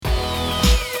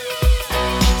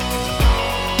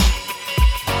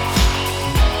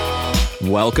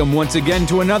Welcome once again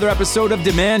to another episode of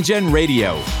Demand Gen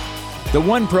Radio, the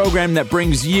one program that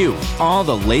brings you all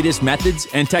the latest methods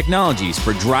and technologies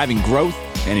for driving growth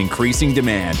and increasing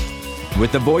demand.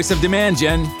 With the voice of Demand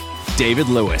Gen, David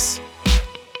Lewis.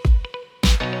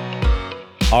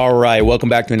 All right, welcome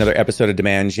back to another episode of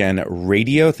Demand Gen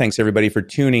Radio. Thanks everybody for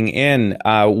tuning in.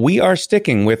 We are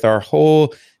sticking with our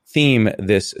whole theme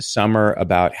this summer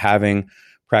about having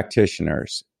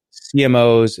practitioners,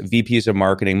 CMOs, VPs of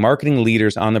marketing, marketing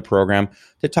leaders on the program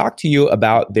to talk to you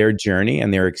about their journey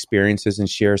and their experiences and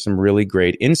share some really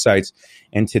great insights.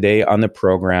 And today on the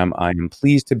program, I am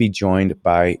pleased to be joined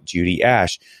by Judy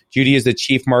Ash. Judy is the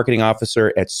Chief Marketing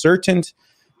Officer at Certant.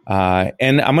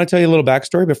 And I'm going to tell you a little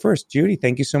backstory, but first, Judy,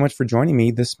 thank you so much for joining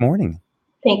me this morning.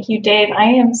 Thank you, Dave. I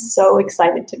am so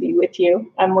excited to be with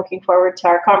you. I'm looking forward to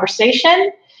our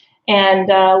conversation and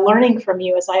learning from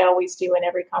you, as I always do in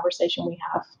every conversation we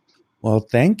have. Well,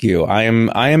 thank you. I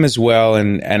am as well,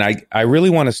 and I really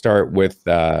want to start with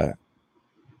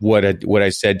what I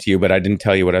said to you, but I didn't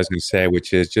tell you what I was going to say,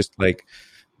 which is just like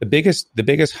the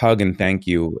biggest hug and thank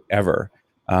you ever.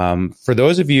 For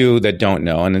those of you that don't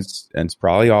know, and it's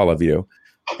probably all of you,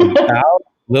 about a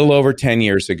little over 10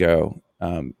 years ago,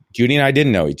 Judy and I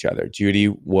didn't know each other. Judy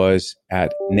was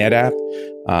at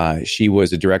NetApp. She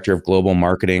was the director of global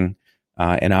marketing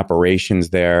and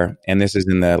operations there. And this is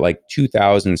in the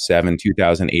 2007,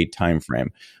 2008 timeframe.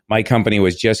 My company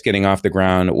was just getting off the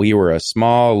ground. We were a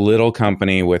small little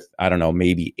company with, I don't know,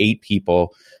 maybe 8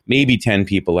 people, maybe 10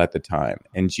 people at the time.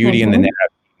 And Judy and the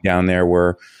NetApp down there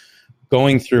were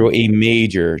going through a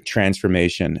major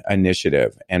transformation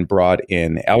initiative and brought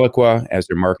in Eloqua as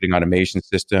their marketing automation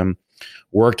system,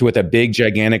 worked with a big,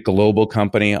 gigantic global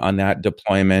company on that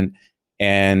deployment.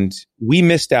 And we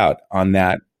missed out on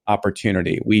that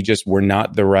opportunity. We just were not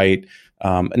at the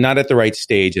right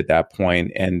stage at that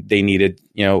point. And they needed,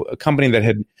 a company that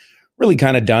had really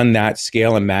kind of done that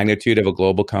scale and magnitude of a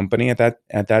global company at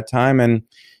that time. And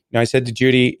I said to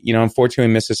Judy, unfortunately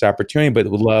we missed this opportunity, but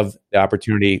would love the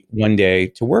opportunity one day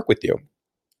to work with you.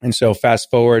 And so fast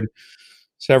forward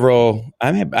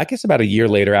I guess about a year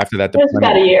later after that. It was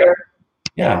about a year.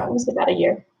 Yeah, it was about a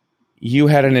year. You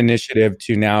had an initiative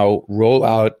to now roll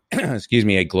out,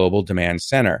 a global demand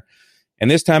center. And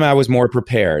this time I was more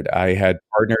prepared. I had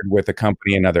partnered with a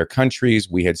company in other countries.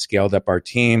 We had scaled up our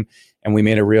team and we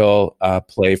made a real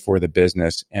play for the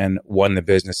business and won the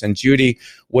business. And Judy,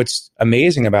 what's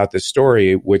amazing about this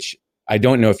story, which I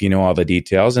don't know if you know all the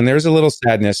details, and there's a little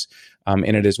sadness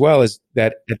in it as well, is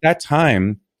that at that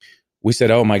time, we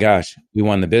said, oh my gosh, we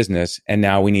won the business. And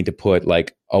now we need to put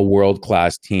a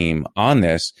world-class team on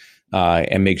this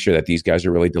and make sure that these guys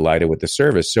are really delighted with the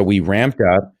service. So we ramped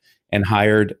up and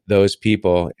hired those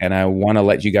people. And I want to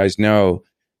let you guys know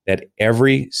that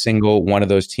every single one of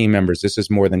those team members, this is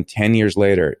more than 10 years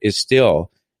later, is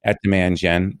still at Demand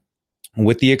Gen,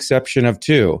 with the exception of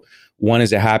 2. One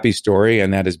is a happy story,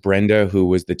 and that is Brenda, who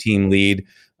was the team lead.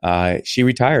 She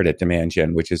retired at Demand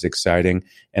Gen, which is exciting.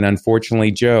 And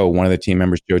unfortunately, Joe, one of the team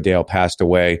members, Joe Dale, passed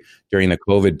away during the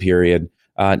COVID period.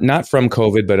 Not from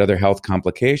COVID, but other health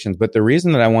complications. But the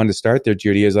reason that I wanted to start there,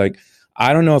 Judy, is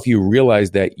I don't know if you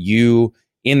realize that you,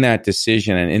 in that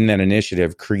decision and in that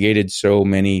initiative, created so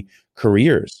many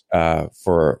careers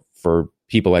for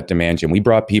people at Demand Gen. We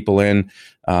brought people in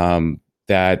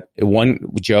that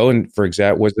Joe, and for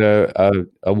example, was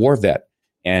a war vet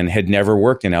and had never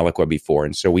worked in Eloqua before.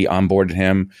 And so we onboarded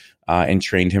him and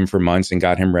trained him for months and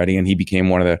got him ready. And he became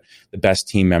one of the best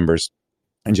team members.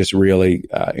 And just really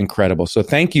incredible. So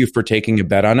thank you for taking a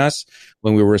bet on us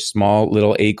when we were a small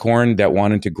little acorn that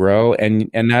wanted to grow. And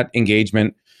that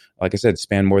engagement, like I said,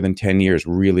 spanned more than 10 years,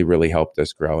 really, really helped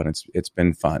us grow. And it's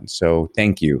been fun. So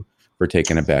thank you for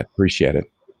taking a bet. Appreciate it.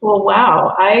 Well,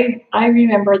 wow. I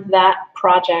remember that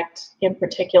project in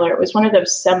particular. It was one of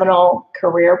those seminal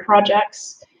career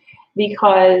projects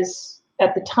because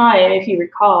at the time, if you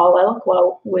recall,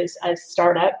 Eloqua was a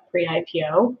startup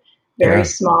pre-IPO. Very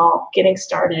small, getting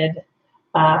started.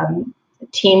 The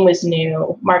team was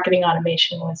new. Marketing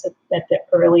automation was at the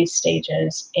early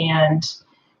stages. And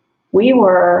we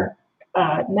were,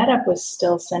 NetApp was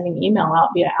still sending email out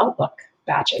via Outlook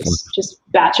batches, just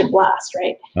batch and blast,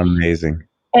 right? Amazing.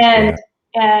 And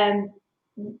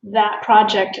that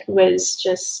project was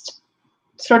just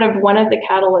sort of one of the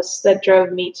catalysts that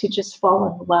drove me to just fall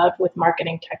in love with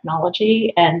marketing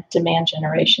technology and demand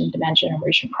generation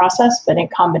process. But in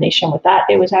combination with that,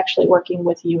 it was actually working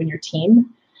with you and your team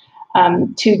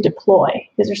to deploy.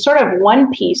 Because there's sort of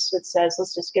one piece that says,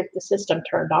 let's just get the system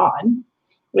turned on,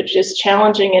 which is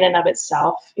challenging in and of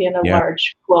itself in a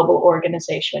large global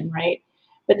organization, right?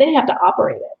 But then you have to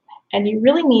operate it. And you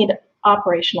really need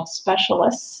operational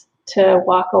specialists to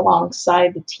walk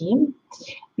alongside the team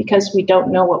because we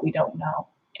don't know what we don't know.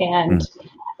 And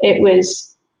it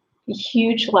was a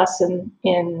huge lesson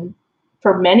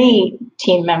for many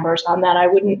team members on that. I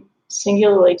wouldn't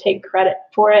singularly take credit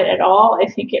for it at all. I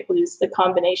think it was the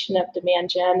combination of Demand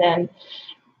Gen and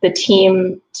the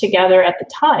team together at the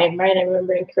time, right? I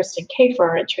remember Kristen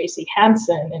Kafer and Tracy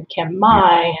Hansen and Kim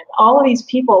Mai and all of these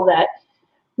people that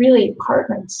really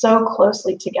partnered so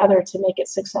closely together to make it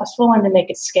successful and to make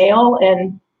it scale.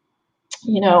 And,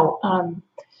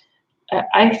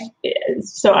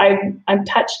 I'm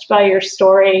touched by your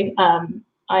story. I'm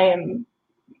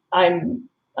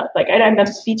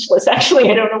speechless. Actually,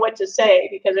 I don't know what to say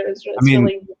because it was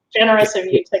really generous of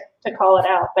you to call it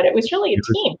out, but it was really a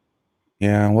team.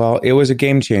 Yeah, well, it was a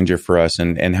game changer for us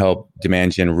and helped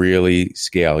Demand Gen really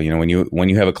scale. When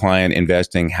you have a client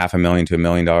investing $500,000 to $1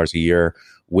 million a year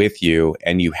with you,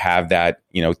 and you have that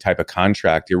type of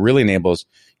contract, it really enables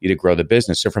you to grow the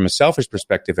business. So from a selfish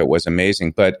perspective, it was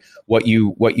amazing. But what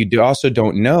you also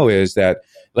don't know is that,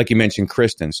 like you mentioned,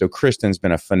 Kristen. So Kristen's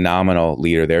been a phenomenal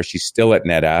leader there. She's still at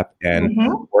NetApp, and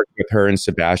worked with her and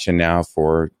Sebastian now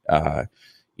for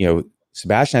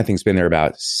Sebastian, I think, has been there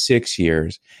about 6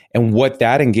 years. And what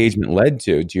that engagement led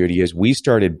to, Judy, is we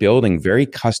started building very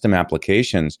custom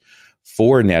applications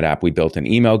for NetApp. We built an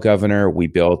email governor. We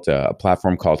built a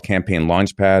platform called Campaign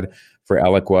Launchpad for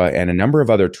Eloqua and a number of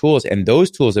other tools. And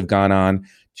those tools have gone on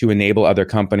to enable other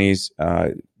companies.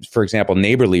 For example,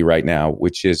 Neighborly right now,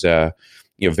 which is a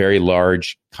very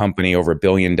large company, over $1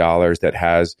 billion, that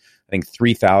has, I think,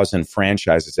 3,000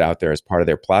 franchises out there as part of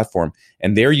their platform.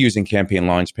 And they're using Campaign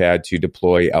Launchpad to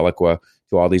deploy Eloqua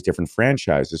to all these different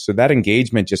franchises. So that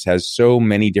engagement just has so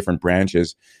many different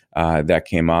branches that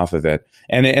came off of it.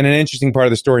 And an interesting part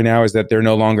of the story now is that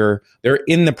they're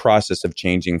in the process of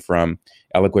changing from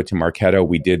Eloqua to Marketo.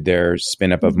 We did their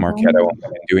spin up of Marketo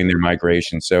and doing their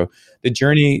migration. So the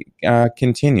journey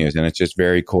continues, and it's just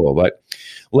very cool. But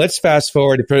let's fast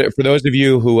forward. For those of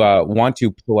you who want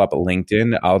to pull up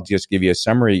LinkedIn, I'll just give you a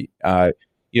summary.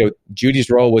 Judy's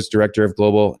role was Director of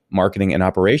Global Marketing and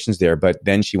Operations there, but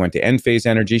then she went to Enphase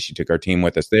Energy. She took our team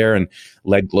with us there and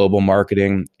led global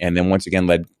marketing, and then once again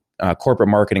led corporate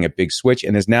marketing at Big Switch,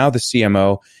 and is now the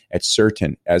CMO at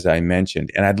Certain, as I mentioned.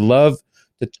 And I'd love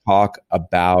to talk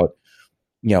about,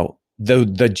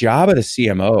 the job of the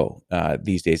CMO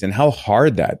these days, and how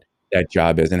hard that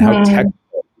job is, and how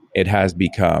technical it has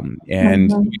become.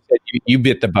 And you said you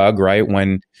bit the bug, right?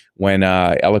 When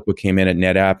Eloqua came in at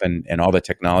NetApp and all the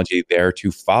technology there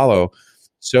to follow.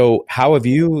 So how have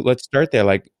you, let's start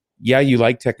there. You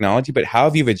like technology, but how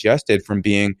have you adjusted from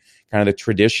being kind of the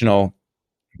traditional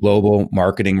global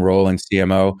marketing role in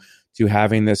CMO to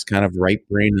having this kind of right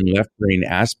brain and left brain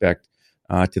aspect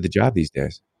to the job these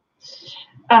days?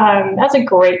 That's a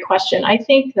great question. I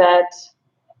think that,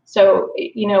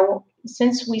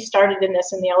 since we started in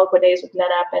the Eloqua days with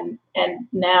NetApp and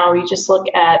now you just look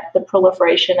at the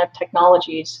proliferation of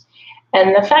technologies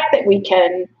and the fact that we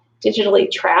can digitally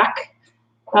track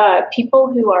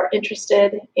people who are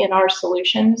interested in our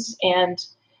solutions and,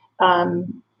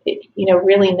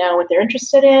 really know what they're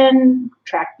interested in,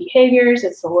 track behaviors.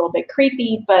 It's a little bit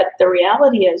creepy, but the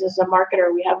reality is, as a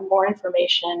marketer, we have more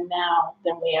information now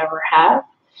than we ever have.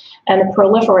 And the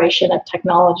proliferation of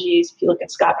technologies, if you look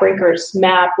at Scott Brinker's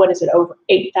map, over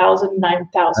 8,000,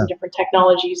 9,000 different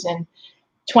technologies in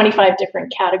 25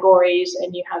 different categories,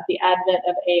 and you have the advent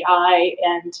of AI.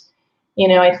 And,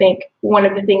 I think one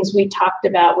of the things we talked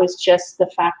about was just the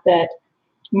fact that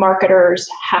marketers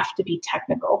have to be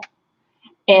technical.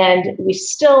 And we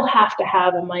still have to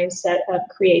have a mindset of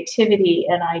creativity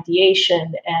and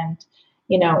ideation and,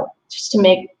 just to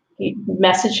make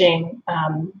messaging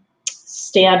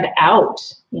stand out,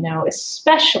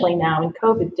 especially now in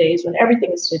COVID days when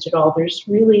everything is digital. There's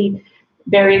really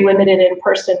very limited in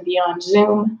person beyond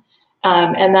Zoom.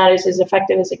 And that is as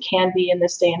effective as it can be in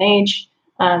this day and age.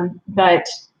 But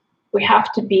we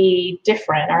have to be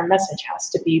different. Our message has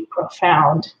to be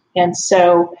profound. And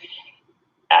so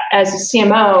as a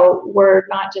CMO, we're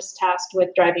not just tasked with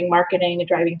driving marketing and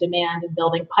driving demand and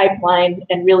building pipeline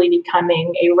and really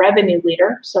becoming a revenue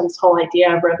leader. So this whole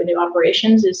idea of revenue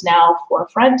operations is now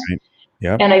forefront. Right.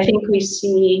 Yep. And I think we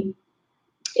see,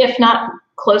 if not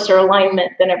closer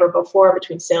alignment than ever before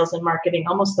between sales and marketing,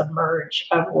 almost the merge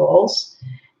of roles.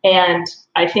 And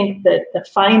I think that the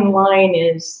fine line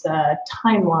is the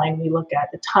timeline we look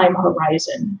at, the time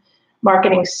horizon.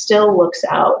 Marketing still looks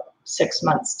out 6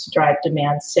 months to drive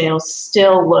demand. Sales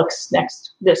still looks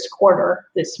this quarter,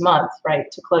 this month, right,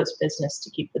 to close business, to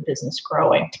keep the business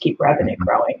growing, to keep revenue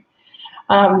growing.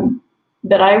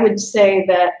 But I would say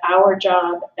that our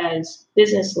job as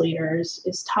business leaders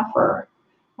is tougher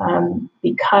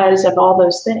because of all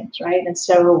those things, right? And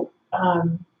so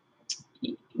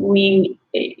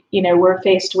we're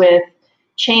faced with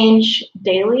change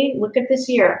daily. Look at this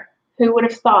year. Who would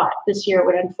have thought this year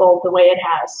would unfold the way it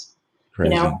has?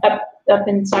 Crazy. Up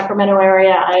in Sacramento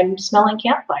area, I'm smelling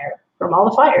campfire from all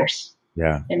the fires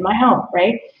in my home,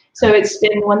 right? So it's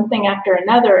been one thing after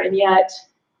another, and yet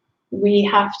we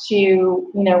have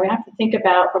to think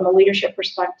about, from a leadership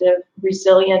perspective,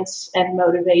 resilience and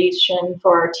motivation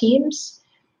for our teams,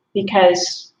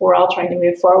 because we're all trying to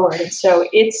move forward. And so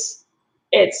it's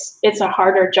a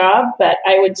harder job, but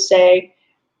I would say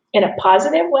in a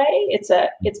positive way, it's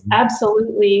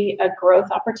absolutely a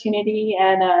growth opportunity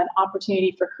and an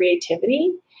opportunity for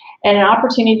creativity and an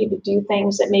opportunity to do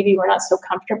things that maybe we're not so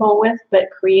comfortable with, but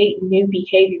create new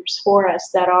behaviors for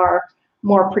us that are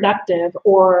more productive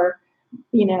or,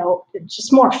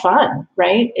 just more fun,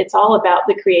 right? It's all about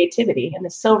the creativity and the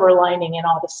silver lining and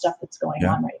all the stuff that's going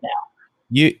on right now.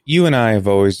 You and I have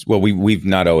always, we've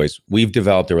not always, we've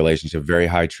developed a relationship, very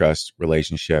high trust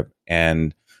relationship,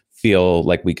 and feel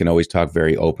like we can always talk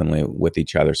very openly with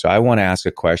each other. So I want to ask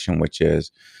a question, which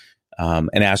is, and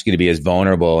ask you to be as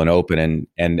vulnerable and open.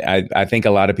 And I think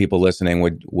a lot of people listening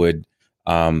would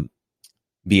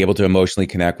be able to emotionally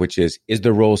connect, which is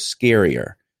the role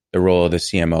scarier? The role of the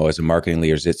CMO as a marketing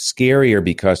leader? Is it scarier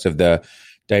because of the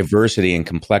diversity and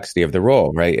complexity of the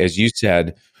role, right? As you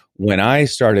said, when I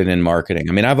started in marketing,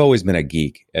 I mean, I've always been a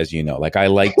geek, as you know, like I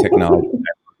like technology.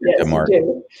 Yes, you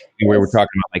do. We were talking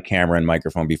about my camera and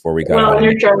microphone before we got on. Well,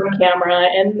 your drone camera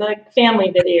and the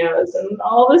family videos and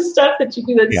all this stuff that you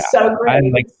do that's so great. I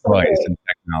like toys and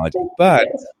technology, but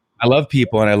I love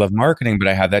people and I love marketing, but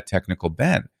I have that technical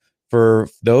bent. For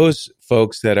those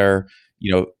folks that are,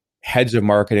 heads of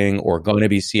marketing or going to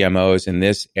be CMOs in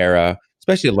this era,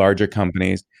 especially larger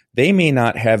companies, they may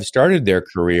not have started their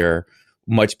career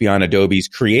much beyond Adobe's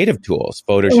creative tools,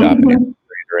 Photoshop and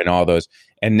Illustrator and all those.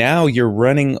 And now you're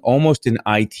running almost an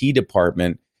IT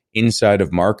department inside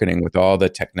of marketing with all the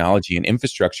technology and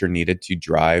infrastructure needed to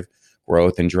drive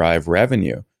growth and drive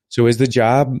revenue. So is the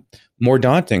job more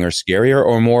daunting or scarier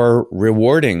or more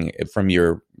rewarding from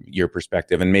your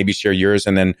perspective? And maybe share yours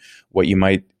and then what you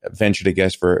might venture to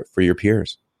guess for your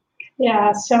peers.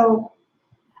 Yeah, so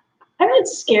I'm not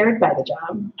scared by the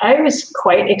job. I was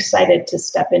quite excited to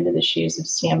step into the shoes of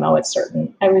CMO at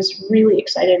Certain. I was really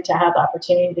excited to have the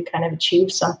opportunity to kind of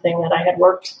achieve something that I had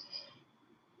worked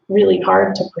really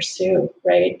hard to pursue,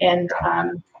 right? And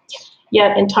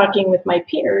yet in talking with my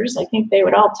peers, I think they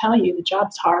would all tell you the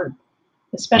job's hard,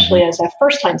 especially as a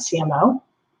first-time CMO,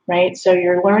 right? So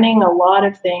you're learning a lot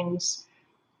of things,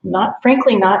 not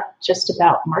just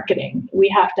about marketing. We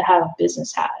have to have a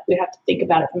business hat. We have to think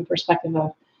about it from the perspective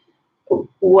of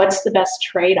what's the best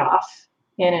trade-off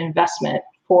in investment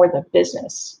for the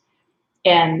business.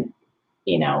 And,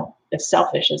 as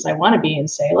selfish as I want to be and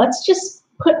say, let's just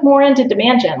put more into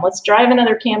demand gen. Let's drive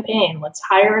another campaign. Let's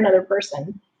hire another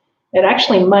person. It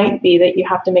actually might be that you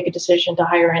have to make a decision to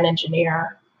hire an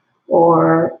engineer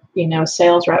or,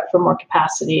 sales rep for more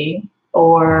capacity,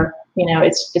 or,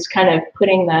 it's kind of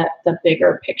putting the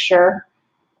bigger picture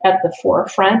at the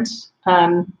forefront.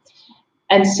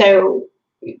 And so,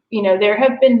 there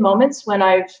have been moments when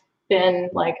I've been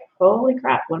like, holy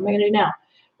crap, what am I going to do now?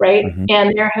 Right.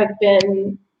 And there have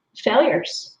been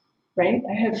failures, right?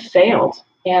 I have failed.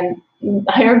 And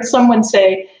I heard someone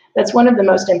say, that's one of the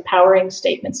most empowering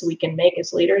statements we can make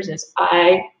as leaders is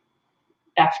I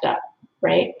effed up,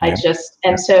 right? Yeah.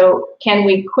 And so can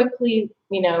we quickly,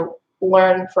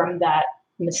 learn from that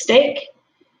mistake,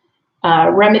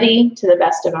 remedy to the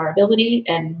best of our ability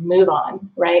and move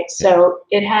on, right? So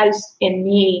it has in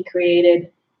me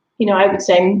created, I would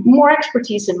say more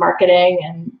expertise in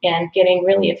marketing and getting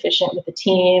really efficient with the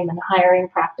team and hiring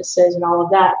practices and all of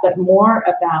that, but more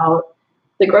about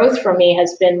the growth for me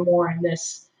has been more in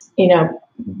this,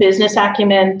 business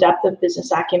acumen, depth of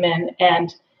business acumen,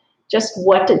 and just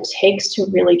what it takes to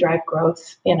really drive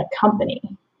growth in a company.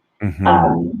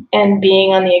 And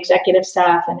being on the executive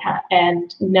staff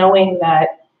and knowing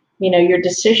that, your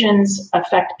decisions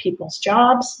affect people's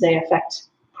jobs, they affect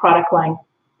product line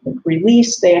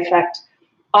release, they affect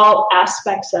all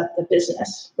aspects of the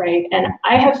business, right? And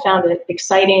I have found it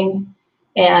exciting,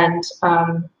 and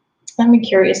I'm a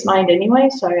curious mind anyway,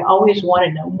 so I always want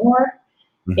to know more.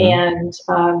 And,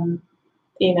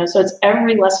 so it's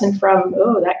every lesson from,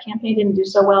 that campaign didn't do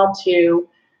so well, to,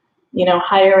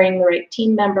 hiring the right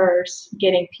team members,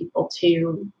 getting people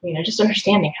to, just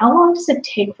understanding how long does it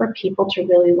take for people to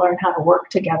really learn how to work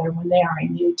together when they are a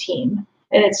new team.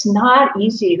 And it's not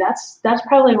easy. That's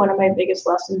probably one of my biggest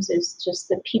lessons, is just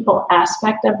the people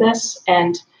aspect of this,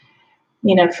 and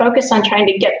focus on trying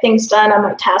to get things done on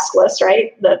my task list,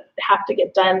 right? That have to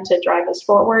get done to drive us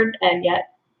forward. And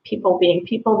yet people being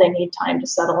people, they need time to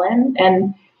settle in.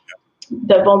 And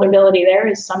the vulnerability there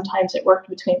is sometimes it worked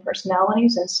between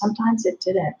personalities and sometimes it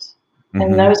didn't. Mm-hmm.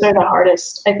 And those are the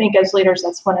hardest. I think as leaders,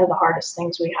 that's one of the hardest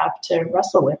things we have to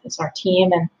wrestle with, is our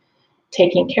team and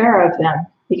taking care of them.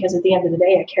 Because at the end of the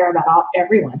day, I care about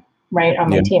everyone, right, on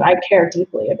my team. I care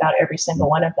deeply about every single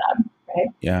one of them, right?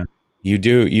 Yeah, you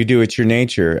do. It's your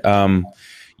nature.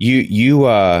 You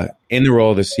in the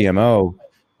role of the CMO,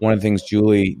 one of the things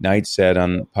Julie Knight said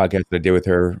on the podcast that I did with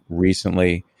her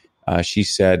recently, she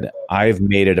said, I've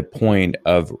made it a point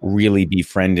of really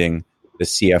befriending the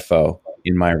CFO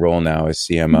in my role now as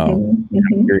CMO. Mm-hmm.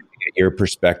 Mm-hmm. Your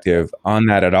perspective on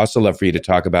that. I'd also love for you to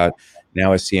talk about,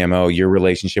 now as CMO, your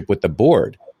relationship with the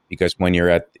board, because when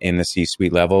you're in the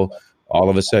C-suite level, all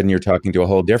of a sudden you're talking to a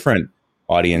whole different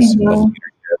audience of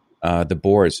leadership, the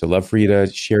board. So love for you to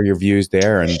share your views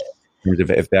there, and if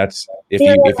you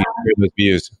share those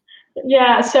views.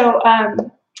 Yeah. So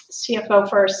CFO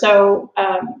first. So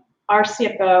our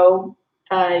CFO,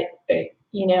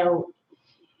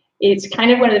 it's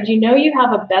kind of one of the, you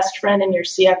have a best friend in your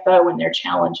CFO when they're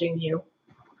challenging you.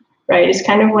 Right. It's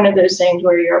kind of one of those things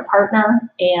where you're a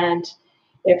partner, and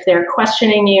if they're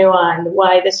questioning you on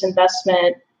why this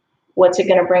investment, what's it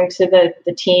going to bring to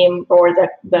the team, or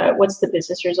the what's the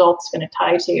business results going to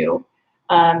tie to?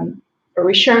 Are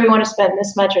we sure we want to spend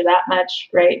this much or that much?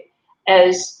 Right.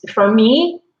 As for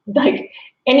me, like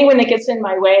anyone that gets in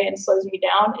my way and slows me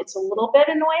down, it's a little bit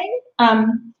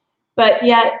annoying. But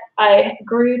yet I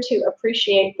grew to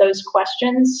appreciate those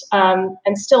questions,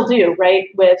 and still do, right,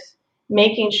 with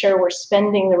making sure we're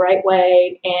spending the right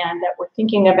way and that we're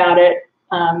thinking about it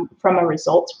from a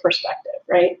results perspective,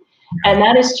 right? And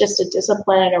that is just a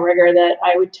discipline and a rigor that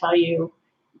I would tell you,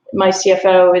 my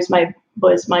CFO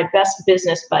was my best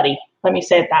business buddy. Let me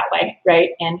say it that way, right?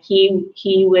 And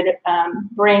he would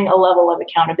bring a level of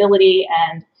accountability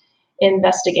and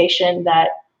investigation that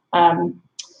I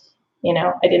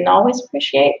didn't always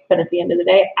appreciate, but at the end of the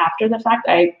day, after the fact,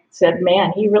 I said,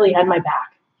 man, he really had my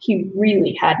back. He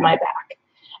really had my back.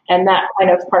 And that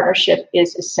kind of partnership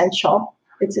is essential.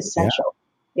 It's essential.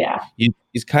 Yeah.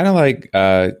 It's kind of like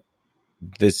the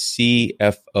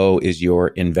CFO is your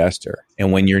investor.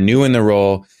 And when you're new in the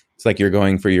role, it's like you're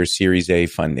going for your Series A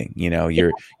funding.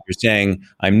 You're saying,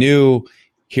 I'm new,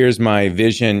 here's my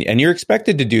vision. And you're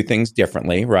expected to do things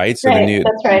differently, right? So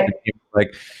that's right.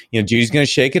 Like, Judy's going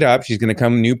to shake it up. She's going to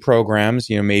come new programs,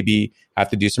 maybe have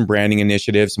to do some branding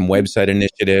initiatives, some website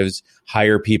initiatives,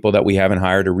 hire people that we haven't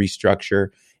hired, or restructure.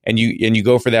 And you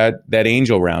go for that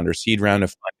angel round or seed round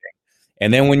of funding.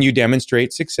 And then when you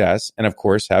demonstrate success, and of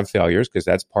course have failures, because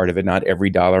that's part of it, not every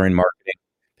dollar in marketing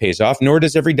pays off, nor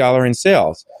does every dollar in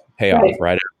sales pay off,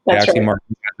 right? Actually,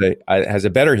 marketing has a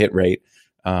better hit rate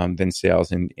than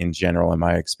sales in general, in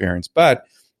my experience. But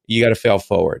you got to fail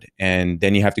forward, and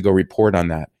then you have to go report on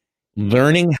that.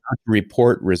 Learning how to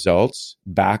report results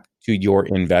back to your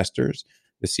investors,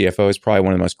 the CFO, is probably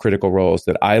one of the most critical roles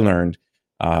that I learned,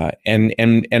 and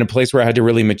a place where I had to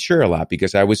really mature a lot,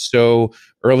 because I was so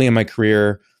early in my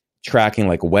career tracking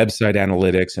like website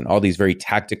analytics and all these very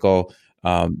tactical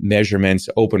measurements,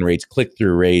 open rates,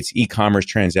 click-through rates, e-commerce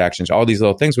transactions, all these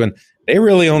little things, when they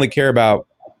really only care about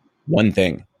one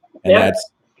thing, and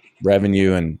that's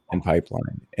revenue and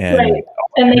pipeline, and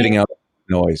everything else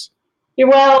noise.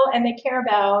 And they care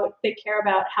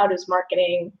about how does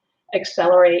marketing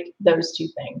accelerate those two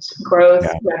things: growth,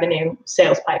 revenue,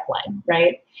 sales pipeline,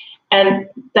 right? And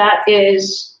that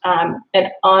is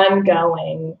an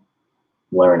ongoing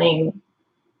learning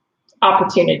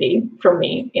opportunity for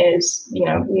me, is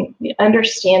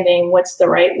understanding what's the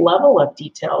right level of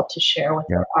detail to share with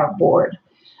our board.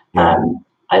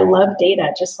 I love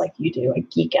data just like you do. I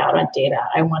geek out on data.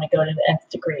 I want to go to the nth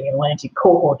degree. I want to do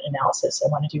cohort analysis. I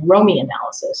want to do ROMI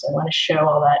analysis. I want to show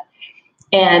all that.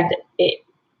 And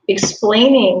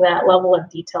explaining that level of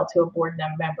detail to a board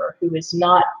member who is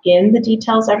not in the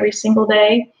details every single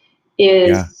day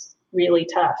is really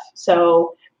tough.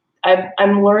 So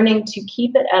I'm learning to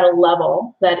keep it at a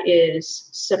level that is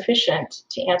sufficient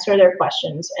to answer their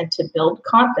questions and to build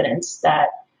confidence that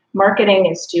marketing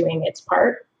is doing its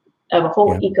part of a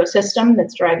whole ecosystem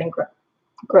that's driving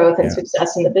growth and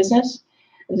success in the business,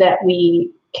 that we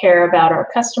care about our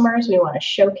customers. We want to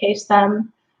showcase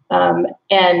them.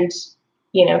 And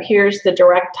here's the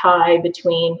direct tie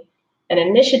between an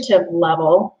initiative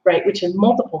level, right, which is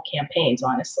multiple campaigns,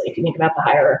 honestly, if you think about the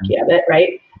hierarchy of it,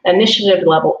 right? Initiative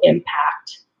level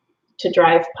impact to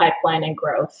drive pipeline and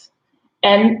growth.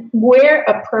 And where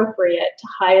appropriate, to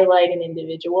highlight an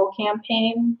individual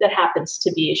campaign that happens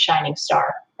to be a shining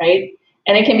star, right?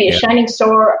 And it can be a shining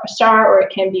star, or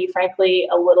it can be, frankly,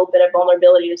 a little bit of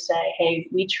vulnerability to say, hey,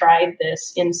 we tried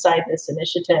this inside this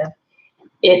initiative.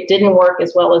 It didn't work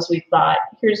as well as we thought.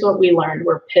 Here's what we learned.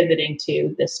 We're pivoting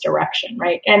to this direction,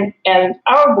 right? And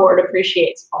our board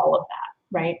appreciates all of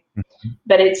that, right? Mm-hmm.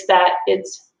 But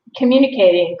it's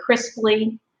communicating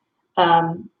crisply,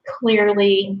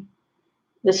 clearly,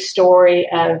 the story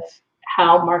of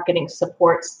how marketing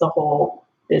supports the whole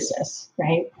business,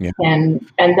 right? Yeah. And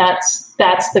that's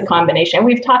the combination. And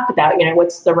we've talked about,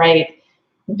 what's the right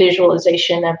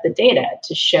visualization of the data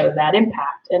to show that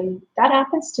impact, and that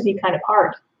happens to be kind of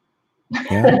hard.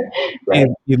 Yeah. Right.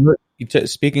 And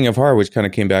speaking of hard, which kind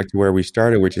of came back to where we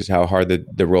started, which is how hard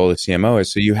the role of CMO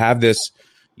is. So you have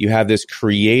this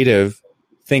creative,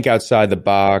 think outside the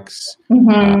box.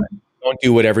 Mm-hmm. Don't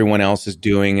do what everyone else is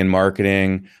doing in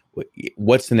marketing.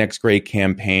 What's the next great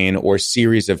campaign or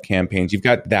series of campaigns? You've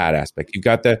got that aspect. You've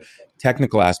got the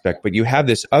technical aspect, but you have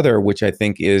this other, which I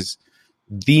think is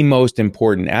the most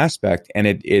important aspect, and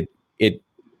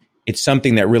it's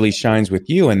something that really shines with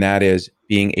you, and that is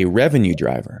being a revenue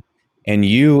driver. And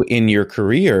you, in your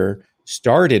career,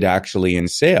 started actually in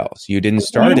sales. You didn't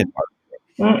start in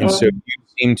marketing. And so you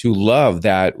seem to love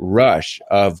that rush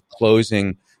of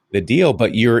closing the deal,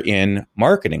 but you're in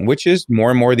marketing, which is more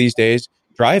and more these days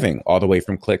driving all the way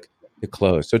from click to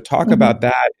close. So talk about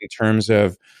that in terms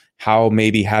of how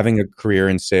maybe having a career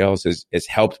in sales has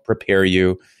helped prepare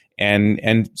you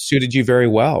and suited you very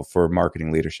well for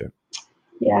marketing leadership.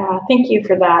 Yeah, thank you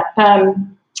for that.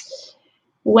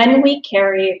 When we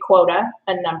carry a quota,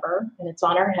 a number, and it's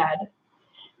on our head,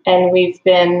 and we've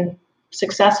been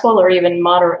successful or even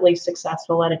moderately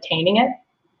successful at attaining it,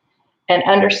 and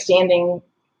understanding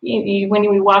when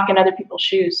we walk in other people's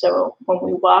shoes. So when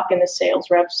we walk in the sales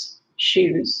rep's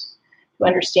shoes, to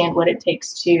understand what it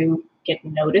takes to get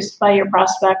noticed by your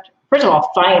prospect. First of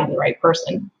all, find the right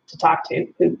person to talk to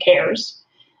who cares,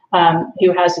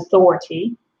 who has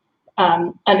authority,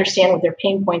 understand what their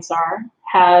pain points are,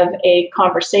 have a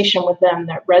conversation with them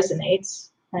that resonates,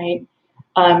 right?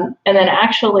 And then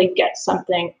actually get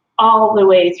something all the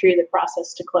way through the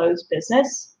process to close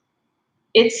business.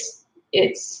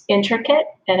 It's intricate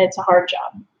and it's a hard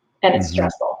job and it's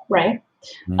stressful, right?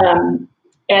 Mm-hmm.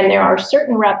 And there are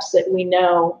certain reps that we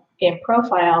know in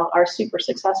profile are super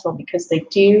successful because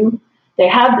they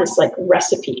have this like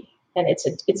recipe, and it's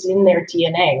in their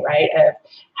DNA, right? Of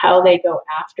how they go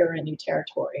after a new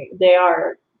territory. They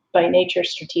are by nature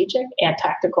strategic and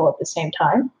tactical at the same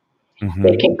time. Mm-hmm.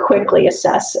 They can quickly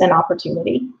assess an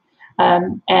opportunity.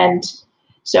 And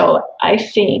so I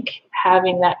think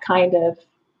having that kind of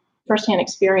firsthand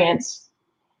experience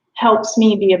helps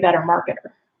me be a better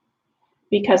marketer,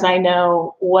 because I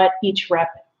know what each rep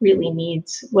really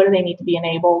needs. What do they need to be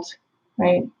enabled,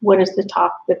 right? What is the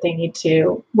talk that they need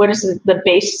to, what is the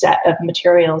base set of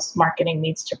materials marketing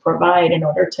needs to provide in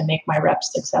order to make my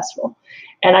reps successful?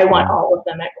 And I want all of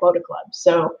them at Quota Club.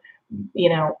 So,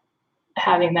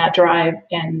 having that drive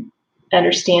and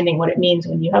understanding what it means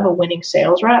when you have a winning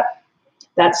sales rep,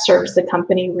 that serves the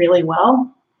company really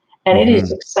well. And it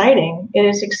is exciting. It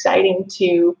is exciting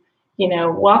to,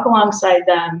 walk alongside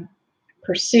them,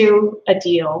 pursue a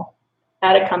deal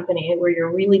at a company where you're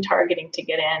really targeting to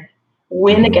get in,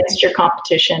 win against your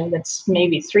competition that's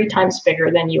maybe 3 times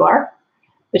bigger than you are,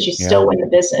 but you still win the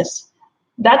business.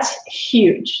 That's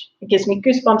huge. It gives me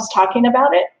goosebumps talking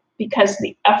about it, because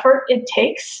the effort it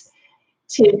takes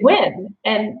to win,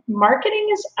 and marketing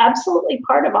is absolutely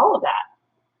part of all of that,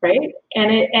 right?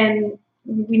 And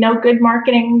we know good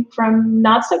marketing from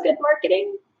not so good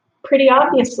marketing pretty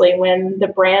obviously when the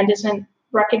brand isn't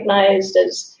recognized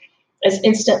as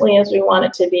instantly as we want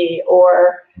it to be,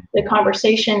 or the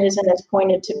conversation isn't as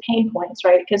pointed to pain points,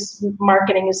 right? Because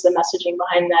marketing is the messaging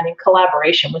behind that in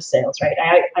collaboration with sales, right?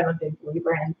 I'm a big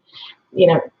believer in,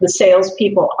 the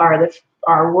salespeople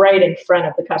are right in front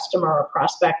of the customer or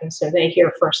prospect, and so they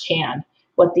hear firsthand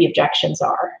what the objections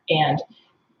are and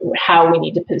how we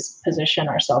need to position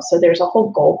ourselves. So there's a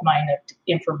whole gold mine of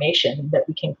information that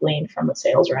we can glean from a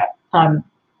sales rep.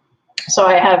 So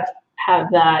I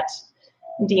have that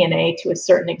DNA to a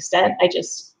certain extent. I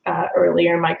just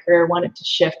earlier in my career wanted to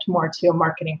shift more to a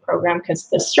marketing program because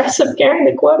the stress of carrying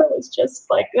the quota was just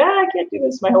like, I can't do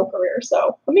this my whole career.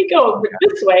 So let me go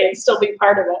this way and still be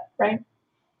part of it, right?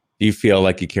 Do you feel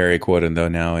like you carry a quota though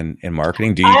now in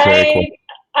marketing? Do you carry a quota?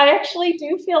 I actually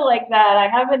do feel like that. I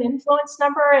have an influence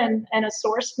number and a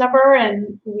source number,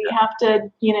 and we have to,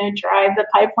 drive the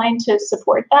pipeline to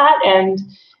support that. And,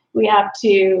 We have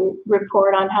to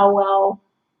report on how well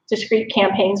discrete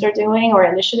campaigns are doing or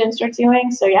initiatives are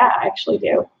doing. So yeah, I actually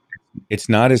do. It's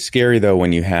not as scary though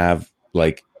when you have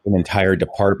like an entire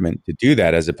department to do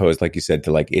that, as opposed, like you said,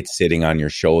 to like it's sitting on your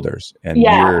shoulders and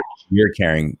you're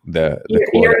carrying the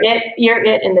you're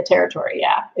it in the territory.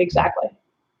 Yeah, exactly.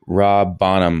 Rob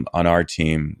Bonham on our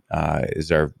team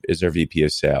is our VP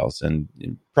of sales, and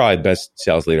probably the best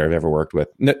sales leader I've ever worked with.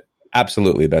 No,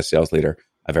 absolutely the best sales leader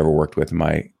I've ever worked with in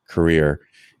my career.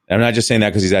 And I'm not just saying that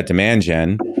because he's at Demand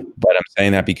Gen, but I'm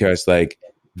saying that because like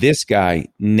this guy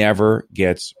never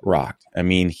gets rocked. I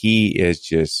mean, he is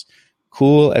just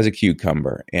cool as a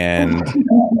cucumber, and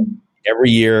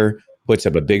every year puts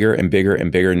up a bigger and bigger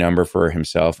and bigger number for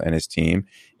himself and his team,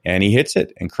 and he hits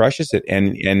it and crushes it.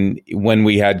 And when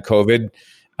we had COVID,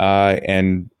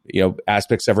 and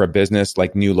aspects of our business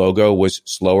like new logo was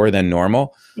slower than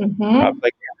normal, I was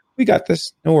like, we got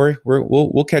this. Don't worry,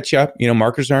 we'll catch up.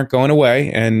 Marketers aren't going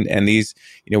away, and these,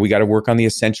 we got to work on the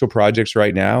essential projects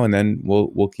right now, and then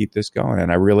we'll keep this going.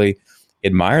 And I really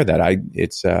admire that.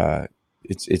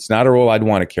 It's not a role I'd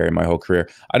want to carry my whole career.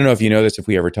 I don't know if you know this, if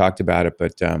we ever talked about it,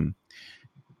 but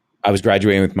I was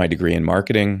graduating with my degree in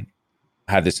marketing.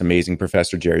 I had this amazing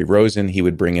professor, Jerry Rosen. He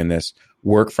would bring in this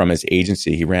work from his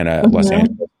agency. He ran a Los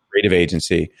Angeles creative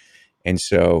agency, and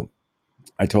so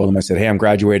I told him, I said, hey, I'm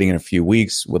graduating in a few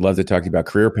weeks. Would love to talk to you about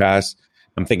career paths.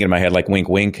 I'm thinking in my head, like, wink,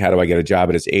 wink. How do I get a job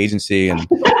at his agency? And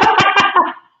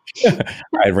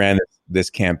I ran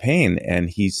this campaign, and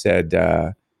he said,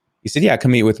 yeah,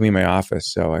 come meet with me in my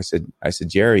office. So I said,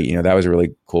 Jerry, that was a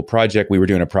really cool project. We were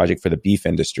doing a project for the beef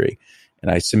industry. And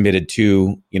I submitted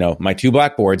my two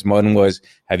blackboards. One was,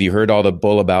 have you heard all the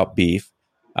bull about beef?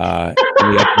 And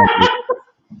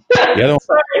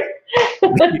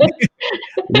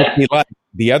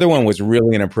the other one was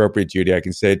really inappropriate, Judy. I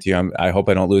can say it to you. I hope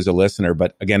I don't lose a listener.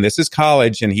 But again, this is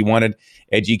college, and he wanted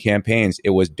edgy campaigns. It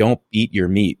was "Don't beat your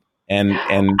meat," and he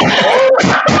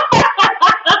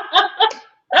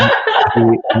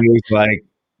was like,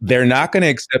 "They're not going to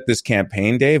accept this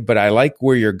campaign, Dave. But I like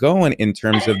where you're going in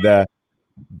terms of the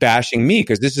bashing meat,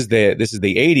 because this is the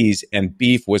 80s, and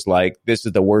beef was like, this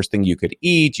is the worst thing you could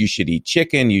eat. You should eat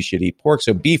chicken. You should eat pork."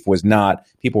 So beef was not.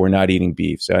 People were not eating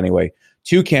beef. So anyway.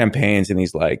 2 campaigns, and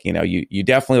he's like, you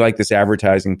definitely like this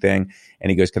advertising thing. And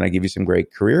he goes, can I give you some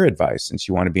great career advice since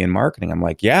you want to be in marketing? I'm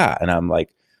like, yeah. And I'm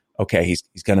like, okay, he's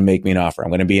going to make me an offer. I'm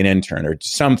going to be an intern or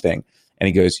something. And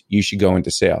he goes, you should go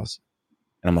into sales.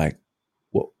 And I'm like,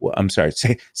 well, I'm sorry,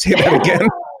 say that again.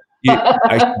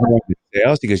 I should go into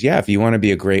sales? He goes, yeah, if you want to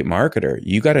be a great marketer,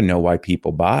 you got to know why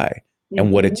people buy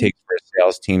and what it takes for a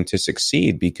sales team to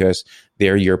succeed, because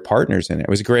they're your partners in it. It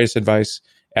was the greatest advice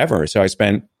ever. So I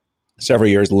spent several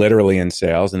years literally in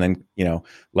sales. And then,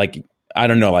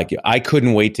 I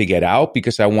couldn't wait to get out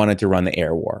because I wanted to run the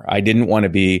air war. I didn't want to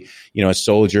be, a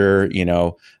soldier,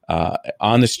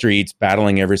 on the streets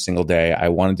battling every single day. I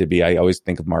wanted to be, I always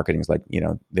think of marketing as like,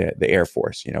 the Air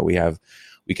Force.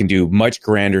 We can do much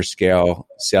grander scale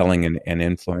selling and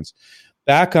influence.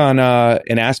 Back on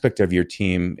an aspect of your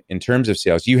team in terms of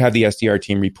sales, you have the SDR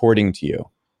team reporting to you.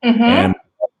 And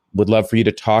would love for you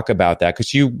to talk about that,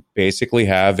 because you basically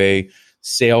have a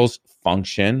sales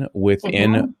function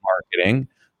within marketing.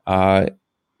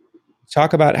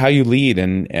 Talk about how you lead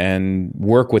and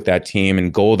work with that team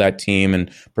and goal that team and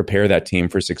prepare that team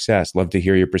for success. Love to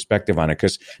hear your perspective on it,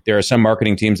 because there are some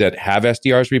marketing teams that have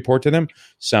SDRs report to them,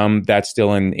 some that's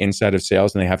still inside of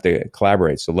sales and they have to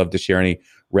collaborate. So love to share any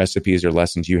recipes or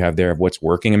lessons you have there of what's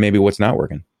working and maybe what's not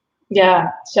working.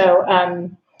 Yeah. So,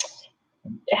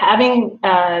 having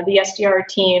the SDR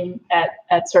team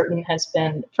at Certain has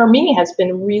been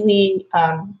really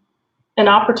an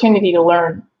opportunity to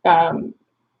learn, and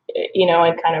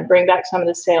kind of bring back some of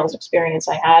the sales experience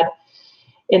I had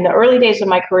in the early days of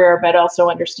my career, but also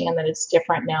understand that it's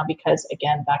different now because,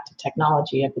 again, back to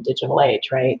technology of the digital age,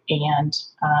 right? And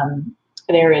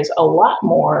there is a lot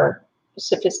more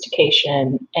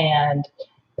sophistication and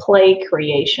play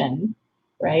creation,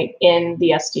 right, in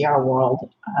the SDR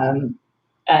world.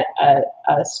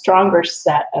 A stronger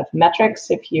set of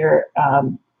metrics. If you're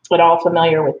at all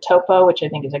familiar with Topo, which I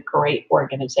think is a great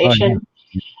organization. Oh,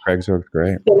 yeah. Craig's work's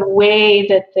great. The way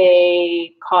that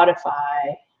they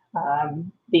codify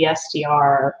the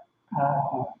SDR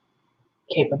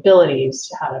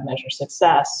capabilities, how to measure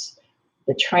success,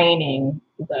 the training,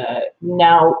 the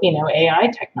now, AI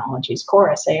technologies,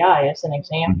 Chorus AI as an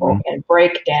example, can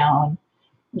break down.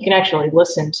 You can actually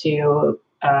listen to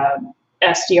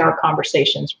SDR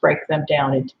conversations, break them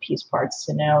down into piece parts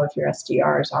to know if your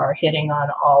SDRs are hitting on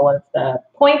all of the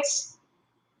points,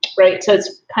 right? So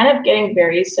it's kind of getting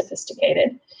very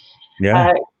sophisticated.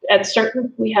 Yeah.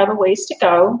 we have a ways to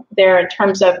go there in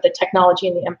terms of the technology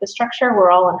and the infrastructure.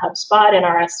 We're all in HubSpot, and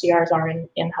our SDRs are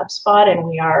in HubSpot, and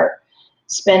we are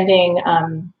spending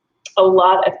a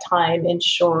lot of time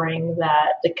ensuring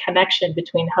that the connection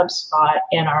between HubSpot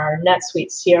and our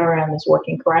NetSuite CRM is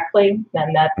working correctly,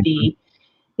 and that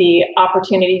the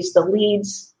opportunities, the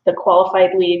leads, the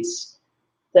qualified leads,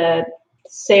 the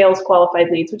sales qualified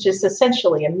leads, which is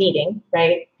essentially a meeting,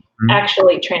 right,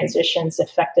 actually transitions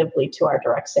effectively to our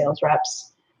direct sales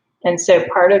reps. And so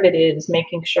part of it is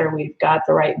making sure we've got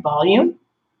the right volume,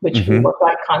 which we work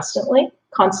on constantly.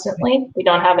 We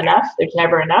don't have enough. There's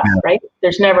never enough, right?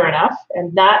 There's never enough.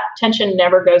 And that tension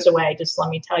never goes away. Just let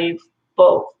me tell you,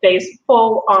 full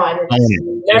on.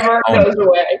 It never goes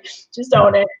away. Just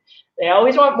own it. They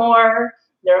always want more.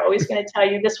 They're always going to tell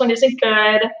you this one isn't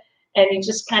good. And you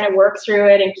just kind of work through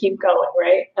it and keep going,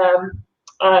 right?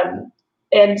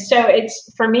 And so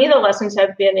for me, the lessons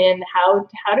have been in how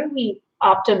do we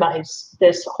optimize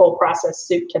this whole process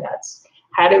soup to nuts?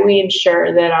 How do we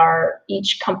ensure that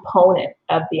each component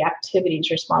of the activities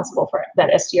that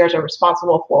SDRs are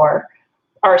responsible for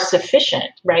are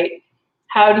sufficient, right?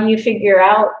 How do you figure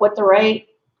out what the right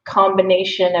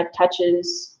combination of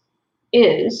touches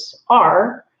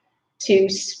are to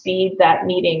speed that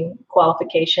meeting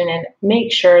qualification and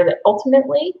make sure that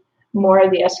ultimately more of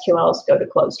the SQLs go to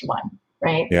closed won,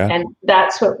 right? Yeah. And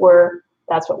that's what we're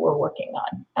working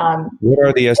on. What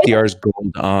are the SDRs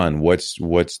gold on?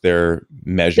 What's their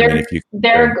measurement?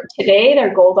 Today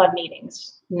they're gold on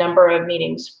meetings, number of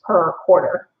meetings per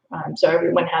quarter. So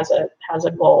everyone has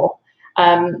a goal.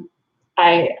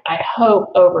 I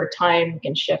hope over time we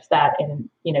can shift that and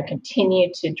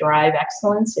continue to drive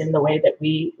excellence in the way that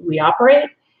we operate,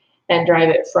 and drive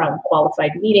it from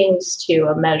qualified meetings to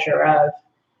a measure of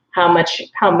how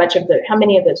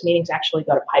many of those meetings actually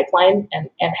go to pipeline, and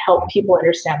help people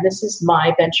understand this is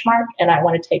my benchmark and I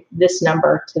want to take this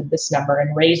number to this number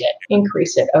and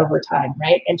increase it over time,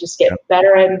 right? And just get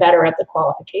better and better at the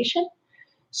qualification,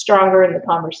 stronger in the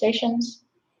conversations,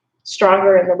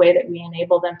 stronger in the way that we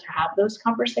enable them to have those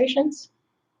conversations.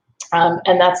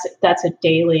 And that's a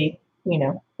daily,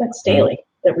 that's daily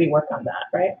that we work on that,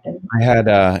 right? And I had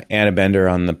Anna Bender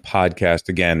on the podcast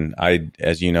again.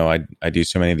 As you know, I do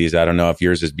so many of these. I don't know if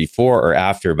yours is before or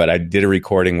after, but I did a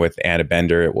recording with Anna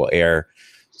Bender. It will air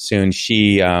soon.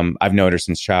 She, I've known her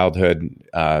since childhood.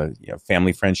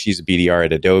 Family friend. She's a BDR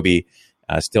at Adobe,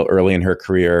 still early in her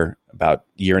career, about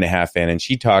a year and a half in, and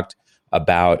she talked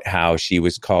about how she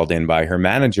was called in by her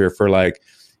manager for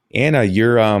Anna,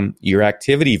 your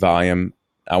activity volume.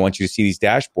 I want you to see these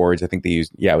dashboards. I think they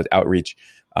used, it was Outreach.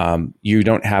 You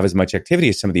don't have as much activity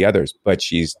as some of the others, but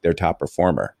she's their top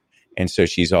performer. And so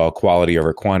she's all quality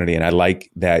over quantity. And I like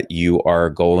that you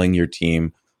are goaling your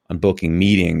team on booking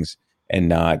meetings and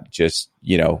not just,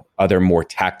 other more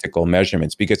tactical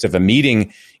measurements. Because if a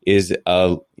meeting is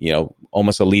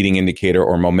almost a leading indicator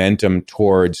or momentum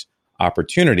towards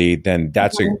opportunity, then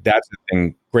that's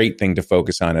a great thing to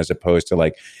focus on, as opposed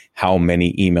to how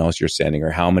many emails you're sending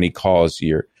or how many calls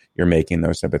you're making,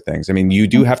 those type of things. I mean, you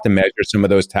do have to measure some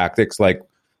of those tactics like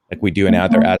we do in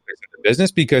other aspects of the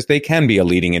business, because they can be a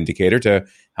leading indicator to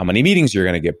how many meetings you're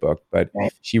going to get booked. But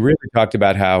she really talked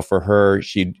about how for her,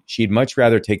 she'd much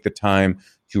rather take the time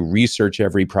to research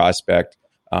every prospect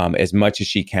as much as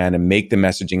she can and make the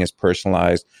messaging as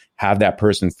personalized, have that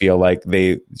person feel like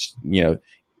they,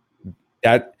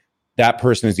 that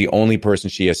person is the only person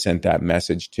she has sent that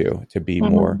message to be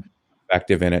more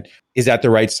effective in it. Is that the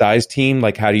right size team?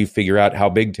 How do you figure out how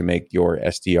big to make your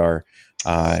SDR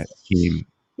team?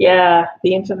 Yeah,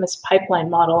 the infamous pipeline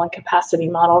model and capacity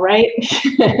model, right?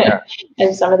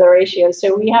 And some of the ratios.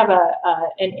 So we have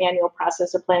an annual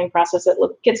process, a planning process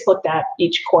that gets looked at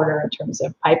each quarter in terms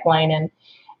of pipeline, and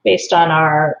based on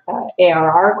our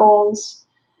ARR goals,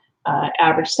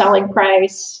 average selling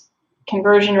price,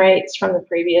 conversion rates from the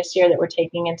previous year that we're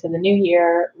taking into the new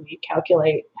year, we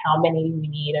calculate how many we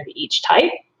need of each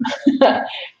type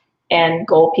and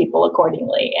goal people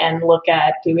accordingly, and look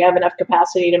at, do we have enough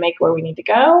capacity to make where we need to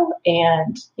go?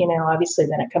 And, obviously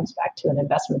then it comes back to an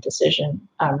investment decision,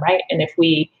 right? And if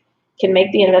we can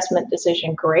make the investment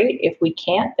decision, great. If we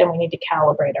can't, then we need to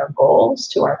calibrate our goals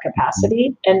to our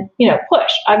capacity and,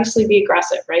 push, obviously be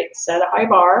aggressive, right? Set a high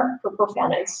bar for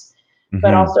performance,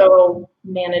 but also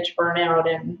manage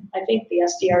burnout. And I think the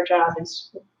SDR job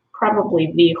is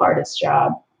probably the hardest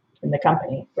job in the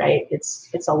company, right?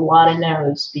 It's a lot of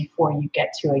no's before you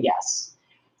get to a yes.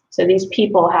 So these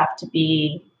people have to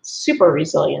be super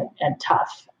resilient and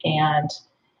tough and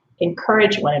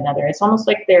encourage one another. It's almost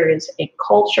like there is a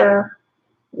culture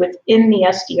within the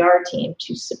SDR team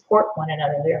to support one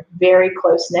another. They're very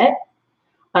close knit.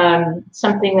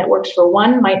 Something that works for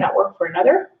one might not work for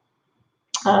another.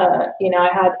 I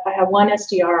had one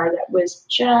SDR that was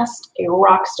just a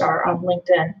rock star on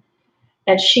LinkedIn,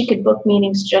 and she could book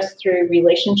meetings just through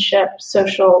relationship,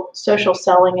 social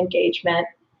selling engagement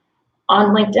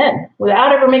on LinkedIn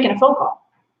without ever making a phone call.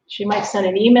 She might send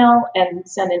an email and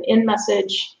send an in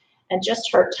message, and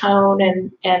just her tone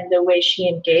and the way she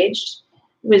engaged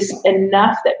was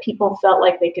enough that people felt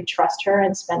like they could trust her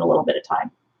and spend a little bit of time,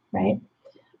 right?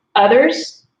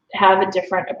 Others have a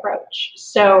different approach.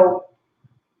 So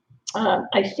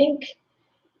I think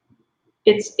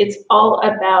it's all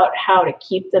about how to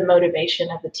keep the motivation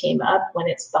of the team up when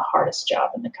it's the hardest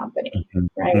job in the company,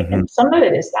 right? Mm-hmm. And some of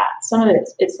it is that. Some of it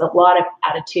it's a lot of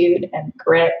attitude and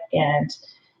grit and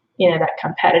that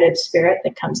competitive spirit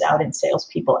that comes out in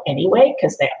salespeople anyway,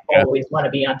 because they always want to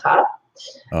be on top.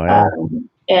 Oh,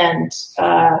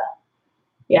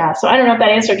 yeah. So I don't know if that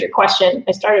answered your question.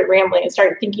 I started rambling and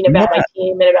started thinking about my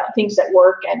team and about things that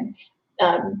work. And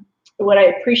what I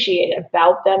appreciate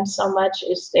about them so much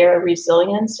is their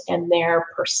resilience and their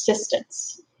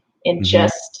persistence in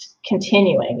just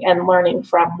continuing and learning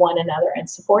from one another and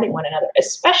supporting one another,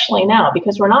 especially now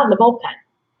because we're not in the bullpen.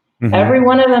 Every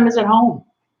one of them is at home.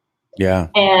 Yeah.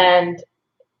 And,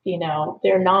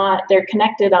 they're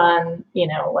connected on,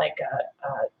 like a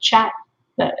chat,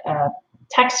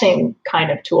 texting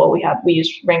kind of tool. We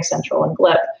use RingCentral and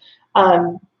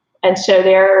Glip. And so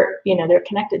they're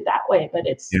connected that way, but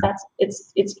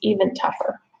it's even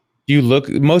tougher.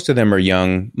 Most of them are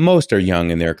young. Most are young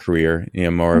in their career,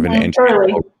 more of an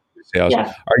entry sales.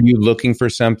 Yeah. Are you looking for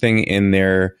something in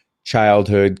their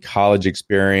childhood, college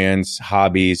experience,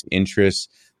 hobbies, interests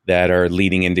that are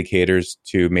leading indicators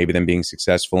to maybe them being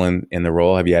successful in the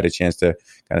role? Have you had a chance to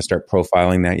kind of start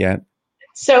profiling that yet?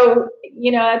 So,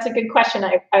 that's a good question.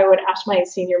 I would ask my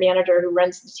senior manager who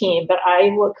runs the team, but I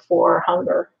look for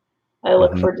hunger. I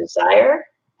look for desire,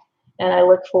 and I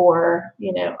look for,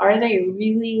 are they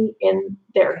really in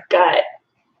their gut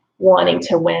wanting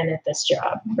to win at this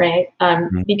job, right?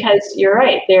 Because you're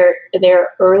right, they're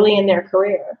early in their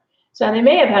career. So they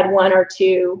may have had one or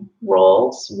two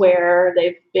roles where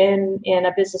they've been in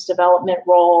a business development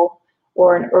role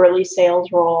or an early sales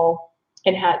role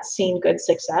and had seen good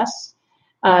success.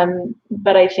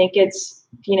 But I think it's,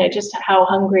 just how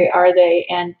hungry are they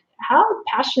and how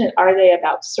passionate are they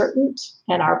about Certain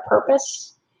and our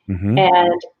purpose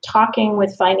and talking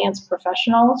with finance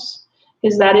professionals,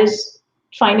 because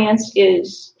finance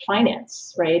is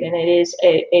finance, right? And it is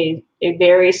a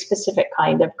very specific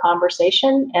kind of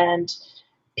conversation, and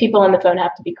people on the phone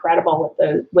have to be credible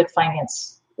with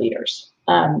finance leaders.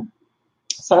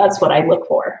 So that's what I look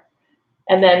for.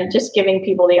 And then just giving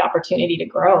people the opportunity to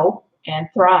grow and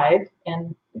thrive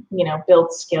and,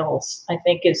 build skills, I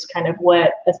think is kind of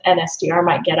what an SDR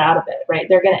might get out of it, right?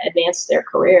 They're going to advance their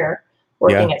career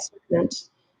working at Certain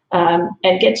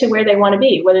and get to where they want to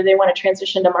be, whether they want to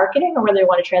transition to marketing or whether they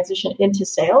want to transition into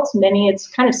sales. It's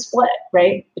kind of split,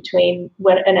 right, between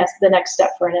what the next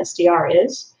step for an SDR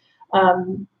is.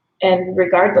 And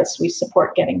regardless, we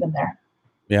support getting them there.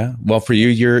 Yeah. Well, for you,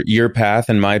 your path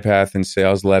and my path in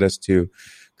sales led us to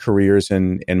careers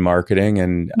in marketing.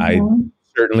 And I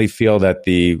certainly feel that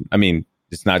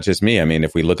it's not just me.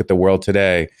 If we look at the world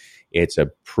today, it's a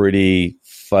pretty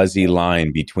fuzzy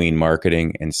line between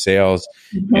marketing and sales.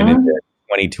 And in the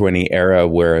 2020 era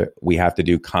where we have to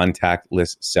do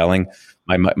contactless selling,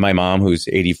 my mom, who's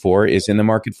 84, is in the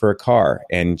market for a car.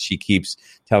 And she keeps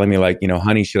telling me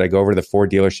honey, should I go over to the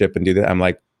Ford dealership and do that? I'm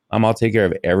like, I'll take care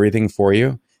of everything for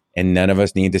you. And none of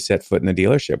us need to set foot in the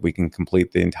dealership. We can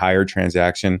complete the entire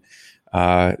transaction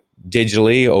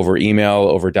digitally, over email,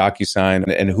 over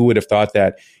DocuSign. And who would have thought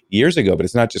that years ago? But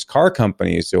it's not just car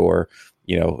companies or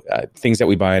things that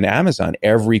we buy on Amazon.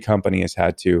 Every company has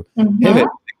had to pivot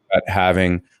at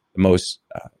having the most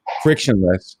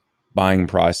frictionless buying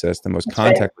process, the most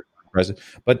contactless process.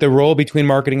 But the role between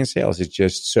marketing and sales is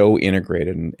just so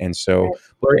integrated and so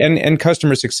and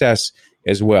customer success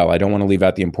as well. I don't want to leave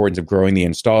out the importance of growing the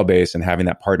install base and having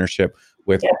that partnership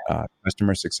with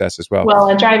customer success as well. Well,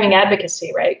 and driving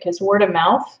advocacy, right? Because word of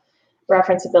mouth,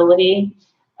 referenceability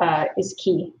is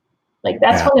key.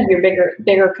 That's one of your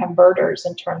bigger converters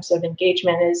in terms of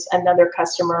engagement, is another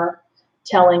customer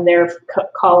telling their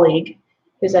colleague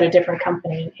who's at a different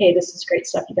company, hey, this is great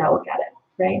stuff, you gotta look at it,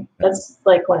 right? That's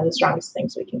one of the strongest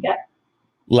things we can get.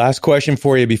 Last question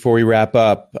for you before we wrap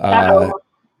up.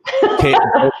 Kate,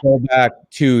 go back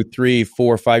 2, 3,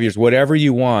 4, 5 years, whatever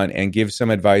you want, and give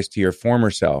some advice to your former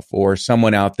self or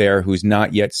someone out there who's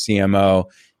not yet CMO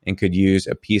and could use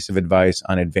a piece of advice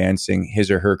on advancing his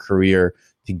or her career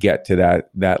to get to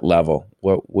that level,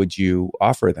 what would you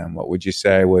offer them? What would you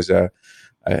say was an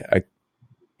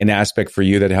aspect for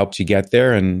you that helped you get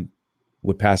there and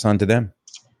would pass on to them?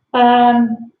 I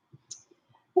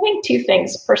think two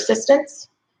things. Persistence,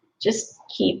 just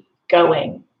keep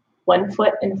going, one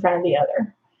foot in front of the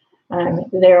other.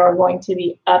 There are going to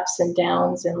be ups and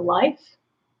downs in life.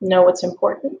 Know what's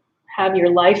important. Have your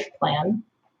life plan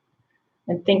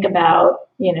and think about,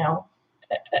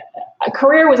 a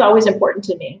career was always important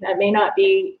to me. That may not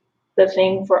be the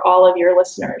thing for all of your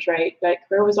listeners, right? But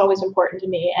career was always important to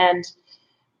me. And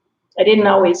I didn't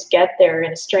always get there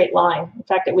in a straight line. In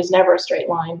fact, it was never a straight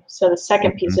line. So the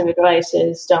second piece of advice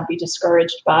is don't be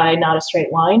discouraged by not a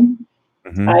straight line.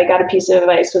 Mm-hmm. I got a piece of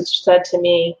advice which said to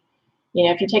me,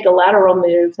 if you take a lateral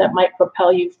move, that might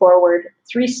propel you forward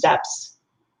 3 steps.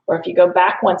 Or if you go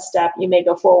back 1 step, you may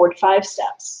go forward 5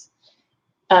 steps.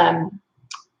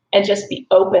 And just be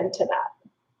open to that,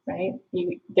 right?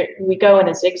 We go in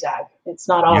a zigzag. It's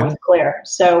not always clear.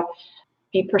 So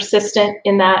be persistent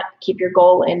in that. Keep your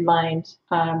goal in mind,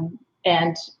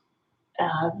 and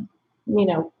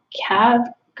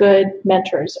have good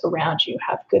mentors around you.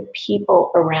 Have good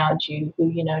people around you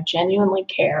who genuinely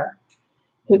care,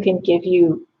 who can give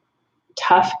you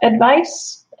tough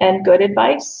advice and good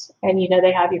advice, and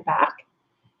they have your back.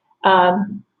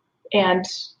 And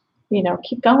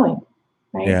keep going.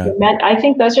 Right? Yeah. I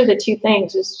think those are the 2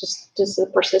 things: is just the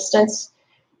persistence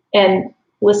and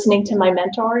listening to my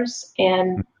mentors,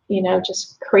 and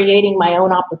just creating my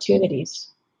own opportunities.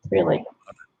 Really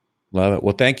love it.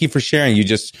 Well, thank you for sharing. You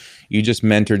just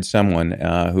mentored someone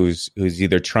who's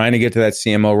either trying to get to that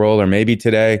CMO role, or maybe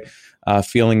today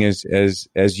feeling as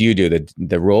you do.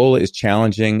 The role is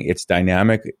challenging. It's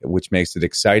dynamic, which makes it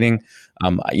exciting.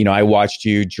 I watched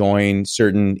you join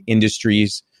certain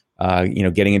industries.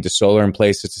 Getting into solar in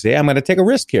places to say, I'm going to take a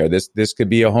risk here. This could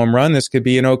be a home run. This could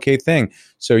be an okay thing.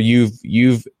 So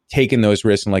you've taken those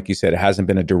risks, and like you said, it hasn't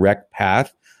been a direct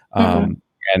path, and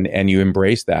you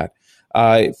embrace that.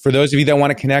 For those of you that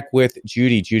want to connect with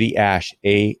Judy Ash,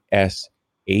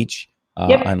 ASH,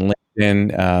 on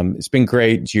LinkedIn, it's been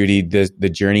great, Judy, the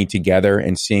journey together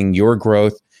and seeing your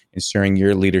growth and sharing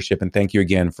your leadership. And thank you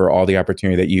again for all the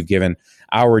opportunity that you've given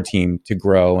our team to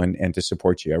grow and to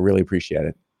support you. I really appreciate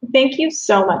it. Thank you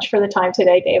so much for the time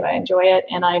today, Dave. I enjoy it,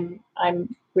 and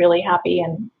I'm really happy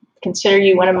and consider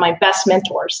you one of my best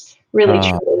mentors, really,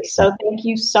 truly. So thank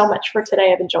you so much for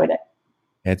today. I've enjoyed it.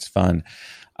 It's fun.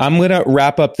 I'm going to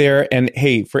wrap up there. And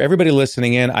hey, for everybody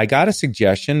listening in, I got a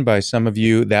suggestion by some of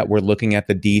you that were looking at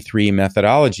the D3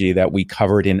 methodology that we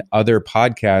covered in other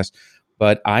podcasts.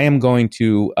 But I am going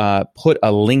to put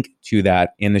a link to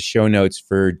that in the show notes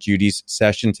for Judy's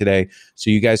session today, so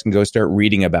you guys can go start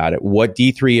reading about it. What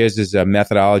D3 is a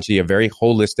methodology, a very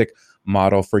holistic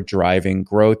model for driving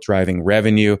growth, driving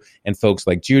revenue, and folks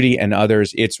like Judy and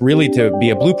others. It's really to be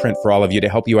a blueprint for all of you to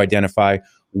help you identify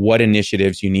what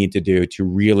initiatives you need to do to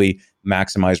really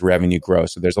maximize revenue growth.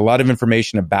 So there's a lot of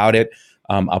information about it.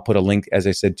 I'll put a link, as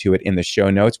I said, to it in the show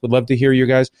notes. Would love to hear your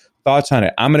guys' thoughts on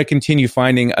it. I'm going to continue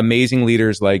finding amazing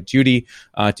leaders like Judy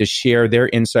to share their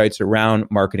insights around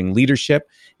marketing leadership.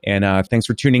 And thanks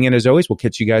for tuning in. As always, we'll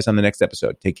catch you guys on the next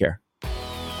episode. Take care.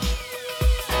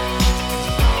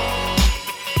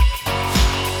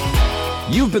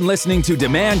 You've been listening to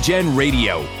Demand Gen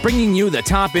Radio, bringing you the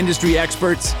top industry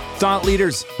experts, thought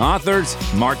leaders, authors,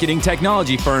 marketing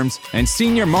technology firms, and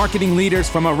senior marketing leaders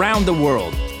from around the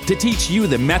world to teach you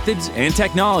the methods and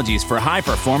technologies for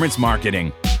high-performance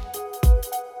marketing.